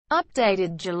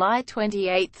Updated July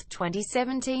 28,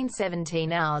 2017,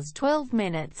 17 hours 12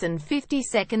 minutes and 50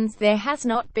 seconds. There has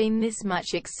not been this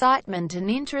much excitement and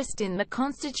interest in the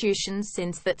Constitution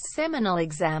since that seminal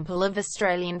example of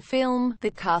Australian film,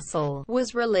 The Castle,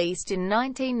 was released in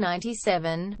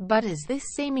 1997, but as this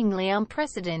seemingly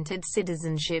unprecedented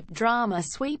citizenship drama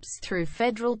sweeps through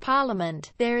federal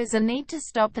parliament, there is a need to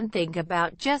stop and think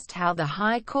about just how the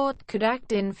High Court could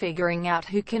act in figuring out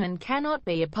who can and cannot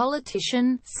be a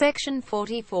politician. Section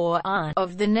 44(I)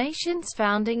 of the nation's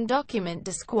founding document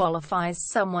disqualifies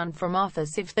someone from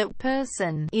office if that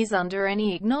person is under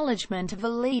any acknowledgement of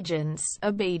allegiance,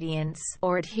 obedience,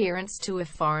 or adherence to a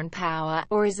foreign power,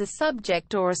 or is a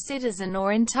subject or a citizen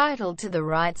or entitled to the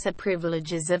rights or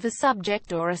privileges of a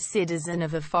subject or a citizen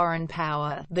of a foreign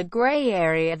power. The gray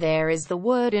area there is the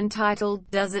word entitled.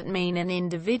 Does it mean an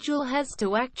individual has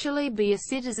to actually be a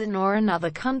citizen or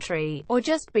another country, or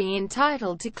just be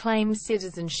entitled to claim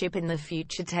citizenship in the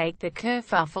future? Take the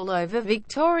kerfuffle over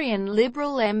Victorian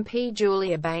Liberal MP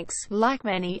Julia Banks. Like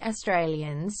many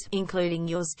Australians, including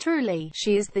yours truly,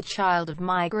 she is the child of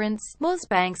migrants. Ms.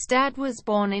 Banks' dad was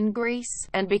born in Greece,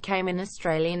 and became an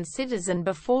Australian citizen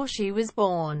before she was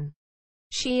born.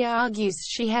 She argues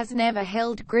she has never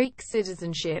held Greek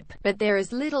citizenship, but there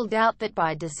is little doubt that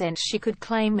by descent she could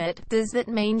claim it. Does that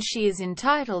mean she is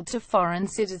entitled to foreign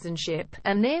citizenship,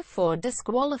 and therefore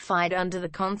disqualified under the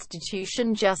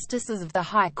Constitution? Justices of the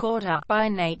High Court are, by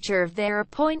nature of their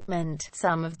appointment,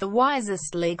 some of the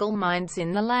wisest legal minds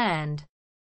in the land.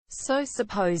 So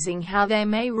supposing how they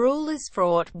may rule is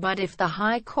fraught, but if the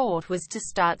High Court was to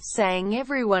start saying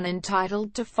everyone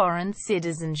entitled to foreign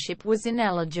citizenship was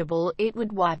ineligible, it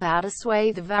would wipe out a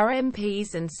swathe of our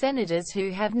MPs and senators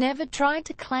who have never tried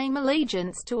to claim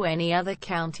allegiance to any other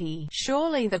county.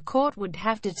 Surely the court would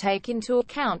have to take into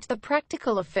account the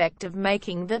practical effect of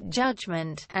making that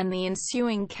judgment, and the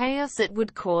ensuing chaos it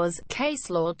would cause. Case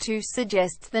law 2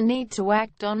 suggests the need to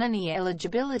act on any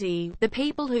eligibility. The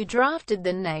people who drafted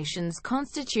the nation's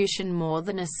constitution more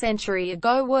than a century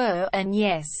ago were, and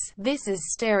yes, this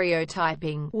is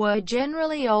stereotyping, were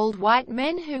generally old white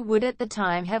men who would at the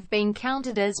time have been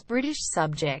counted as British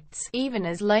subjects. Even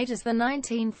as late as the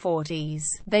 1940s,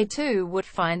 they too would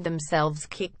find themselves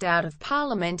kicked out of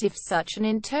Parliament if such an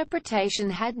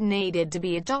interpretation had needed to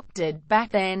be adopted.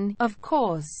 Back then, of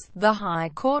course, the High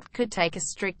Court could take a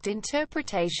strict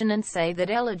interpretation and say that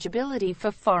eligibility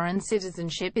for foreign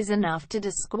citizenship is enough to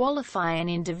disqualify an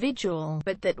individual,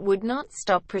 but that would not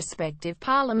stop prospective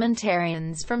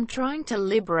parliamentarians from trying to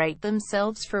liberate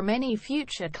themselves from any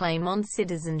future claim on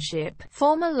citizenship.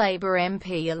 Former Labour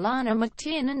MP Alana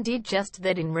McTiernan did just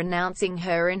that in renouncing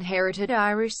her inherited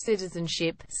Irish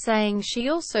citizenship, saying she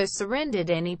also surrendered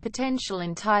any potential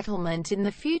entitlement in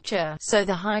the future. So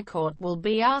the High Court will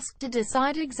be asked to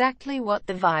decide exactly what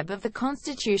the vibe of the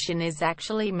Constitution is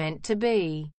actually meant to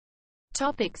be.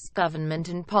 Topics: Government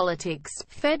and politics.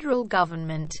 Federal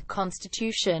government,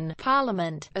 Constitution,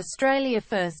 Parliament. Australia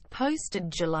first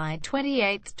posted July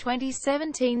 28,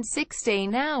 2017,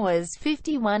 16 hours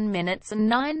 51 minutes and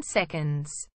 9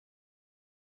 seconds.